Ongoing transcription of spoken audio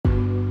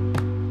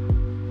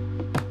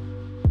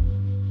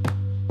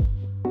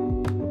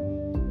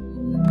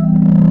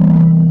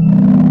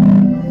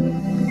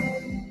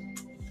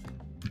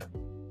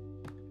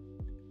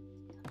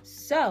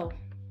So,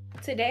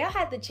 today I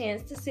had the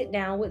chance to sit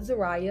down with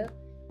Zariyah,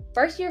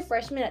 first year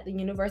freshman at the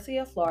University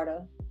of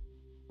Florida,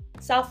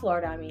 South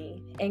Florida,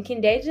 and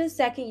kENDAJAH,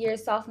 second year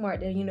sophomore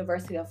at the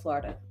University of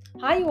Florida.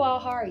 Hi, you all.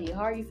 How are you?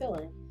 How are you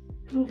feeling?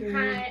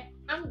 Hi,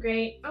 I'm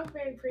great. I'm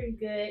feeling pretty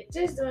good.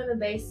 Just doing the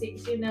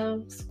basics,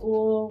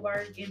 school,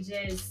 work, and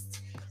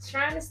just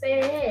trying to stay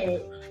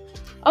ahead.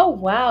 Oh,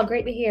 wow.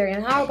 Great to hear.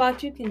 And how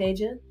about you,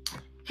 kENDAJAH?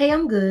 Hey,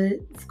 I'm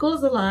good.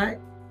 School's a lot,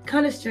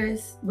 kind of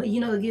stressed, but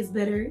it gets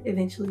better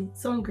eventually,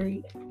 so I'm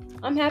great.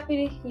 I'm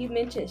happy you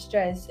mentioned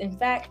stress. In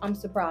fact, I'm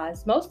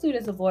surprised. Most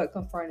students avoid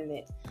confronting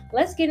it.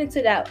 Let's get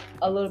into that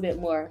a little bit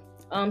more.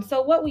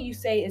 So what would you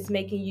say is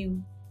making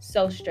you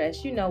so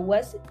stressed?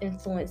 What's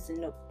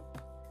influencing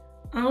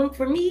it?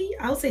 For me,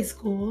 I would say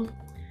school.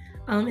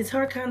 It's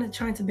hard kind of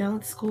trying to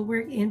balance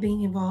schoolwork and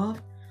being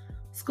involved.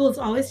 School is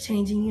always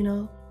changing,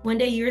 One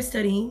day you're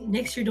studying,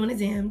 next you're doing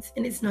exams,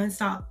 and it's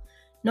nonstop.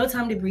 No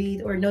time to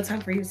breathe or no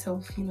time for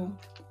yourself.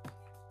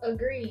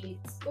 Agreed.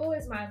 School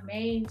is my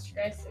main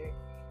stressor.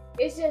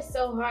 It's just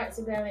so hard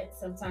to balance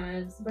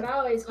sometimes, but I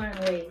always find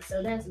a way,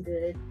 so that's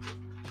good.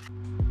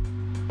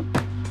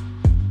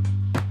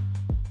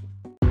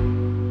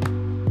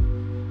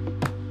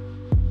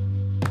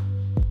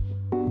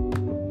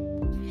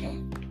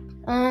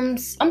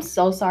 I'm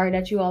so sorry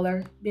that you all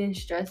are being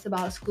stressed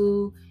about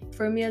school.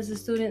 For me as a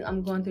student,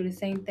 I'm going through the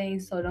same thing,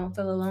 so don't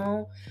feel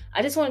alone.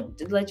 I just want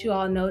to let you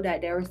all know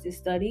that there was this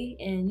study,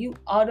 and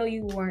although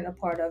you weren't a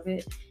part of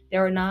it,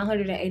 there were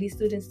 980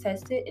 students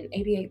tested, and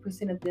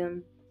 88% of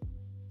them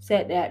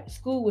said that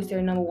school was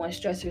their number one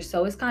stressor.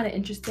 So it's kind of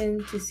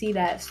interesting to see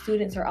that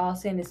students are all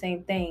saying the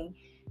same thing.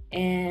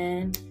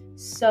 And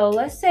so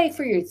let's say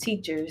for your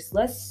teachers,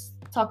 let's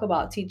talk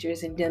about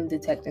teachers and them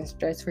detecting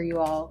stress for you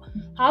all.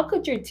 How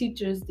could your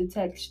teachers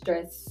detect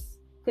stress?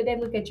 Could they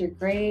look at your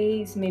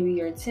grades, maybe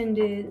your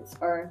attendance,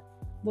 or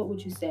what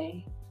would you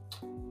say?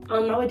 I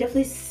would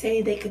definitely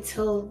say they could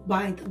tell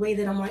by the way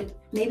that I'm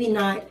maybe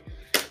not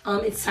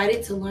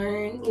excited to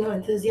learn,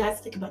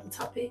 enthusiastic about the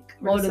topic.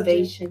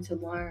 Motivation to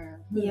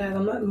learn. Yeah,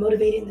 I'm not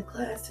motivated in the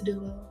class to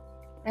do well.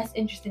 That's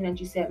interesting that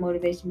you said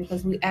motivation,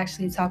 because we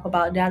actually talk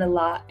about that a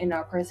lot in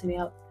our person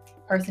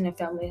and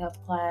family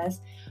health class.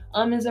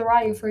 And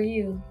Zariyah, for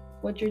you,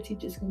 what your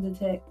teachers can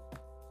detect?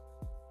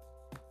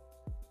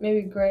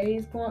 Maybe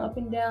grades going up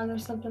and down or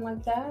something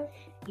like that?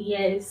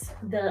 Yes,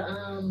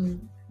 the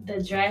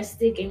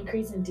drastic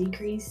increase and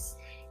decrease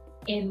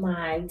in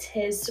my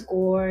test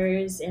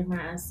scores and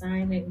my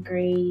assignment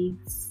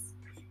grades.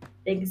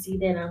 They can see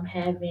that I'm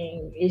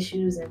having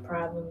issues and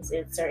problems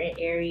in certain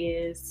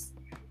areas.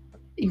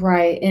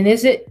 Right. And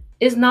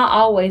it's not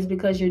always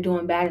because you're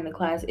doing bad in the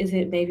class. Is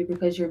it maybe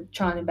because you're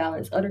trying to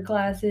balance other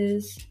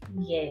classes?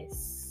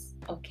 Yes.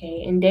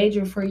 Okay. And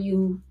Deidre, for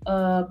you,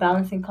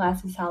 balancing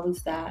classes, how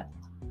is that?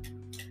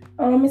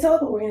 It's all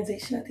about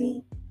organization, I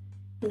think.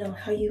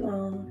 How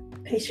you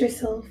pace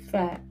yourself.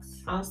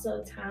 Facts.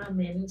 Also time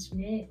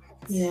management.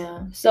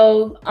 Yeah.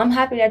 So I'm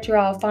happy that you're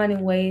all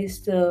finding ways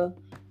to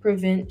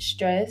prevent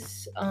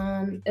stress.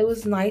 It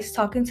was nice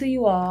talking to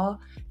you all.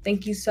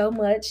 Thank you so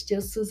much.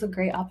 This was a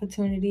great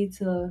opportunity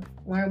to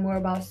learn more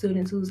about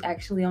students who's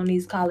actually on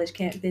these college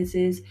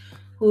campuses,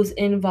 who's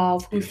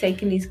involved, who's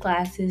taking these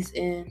classes.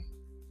 And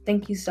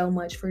thank you so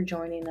much for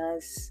joining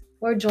us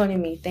or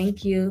joining me.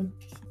 Thank you.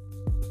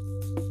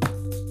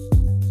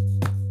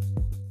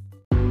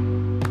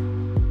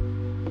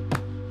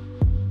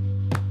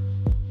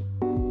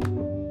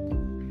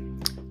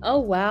 Oh,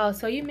 wow.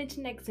 So you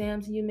mentioned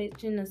exams and you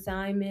mentioned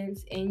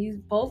assignments, and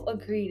you both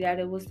agreed that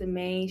it was the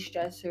main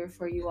stressor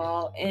for you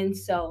all. And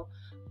so,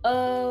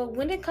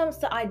 when it comes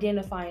to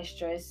identifying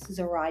stress,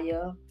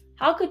 Zariyah,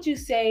 how could you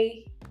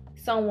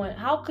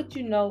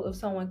know if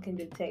someone can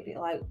detect it?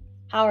 Like,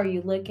 how are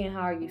you looking?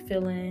 How are you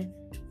feeling?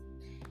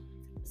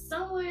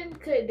 Someone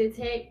could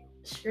detect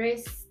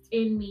stress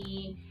in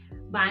me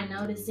by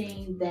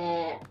noticing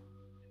that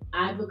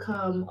I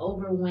become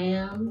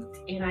overwhelmed,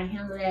 and I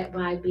handle that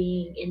by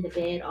being in the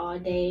bed all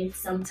day.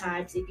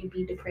 Sometimes it can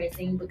be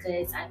depressing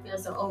because I feel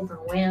so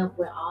overwhelmed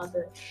with all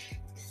the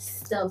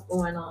stuff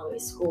going on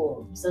with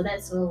school. So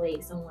that's one way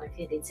someone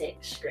can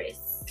detect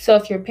stress. So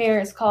if your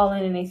parents call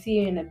in and they see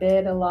you in the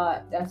bed a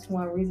lot, that's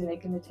one reason they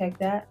can detect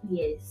that?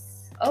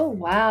 Yes. Oh,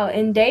 wow.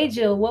 And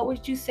Deidre, what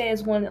would you say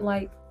is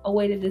a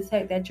way to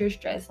detect that you're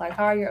stressed? Like,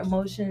 how are your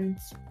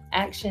emotions,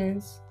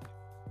 actions?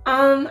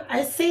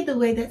 I say the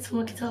way that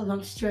someone can tell if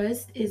I'm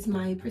stressed is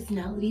my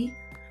personality.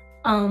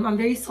 I'm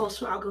very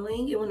social,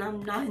 outgoing, and when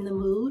I'm not in the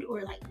mood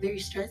or very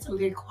stressed, I'm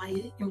very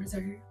quiet and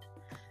reserved.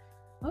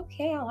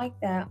 Okay, I like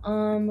that.